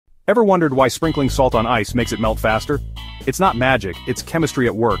Ever wondered why sprinkling salt on ice makes it melt faster? It's not magic, it's chemistry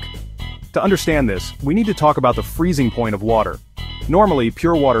at work. To understand this, we need to talk about the freezing point of water. Normally,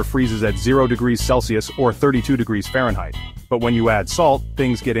 pure water freezes at 0 degrees Celsius or 32 degrees Fahrenheit. But when you add salt,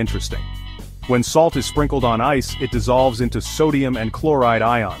 things get interesting. When salt is sprinkled on ice, it dissolves into sodium and chloride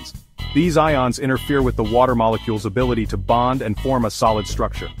ions. These ions interfere with the water molecule's ability to bond and form a solid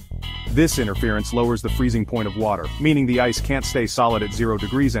structure. This interference lowers the freezing point of water, meaning the ice can't stay solid at 0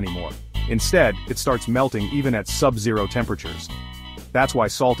 degrees anymore. Instead, it starts melting even at sub-zero temperatures. That's why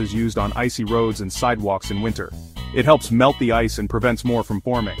salt is used on icy roads and sidewalks in winter. It helps melt the ice and prevents more from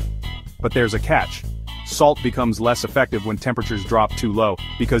forming. But there's a catch. Salt becomes less effective when temperatures drop too low,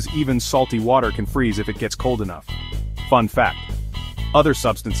 because even salty water can freeze if it gets cold enough. Fun fact. Other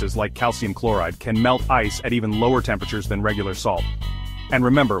substances like calcium chloride can melt ice at even lower temperatures than regular salt. And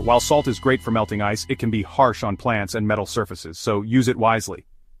remember, while salt is great for melting ice, it can be harsh on plants and metal surfaces, so use it wisely.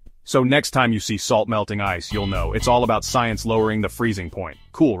 So next time you see salt melting ice, you'll know it's all about science lowering the freezing point.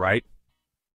 Cool, right?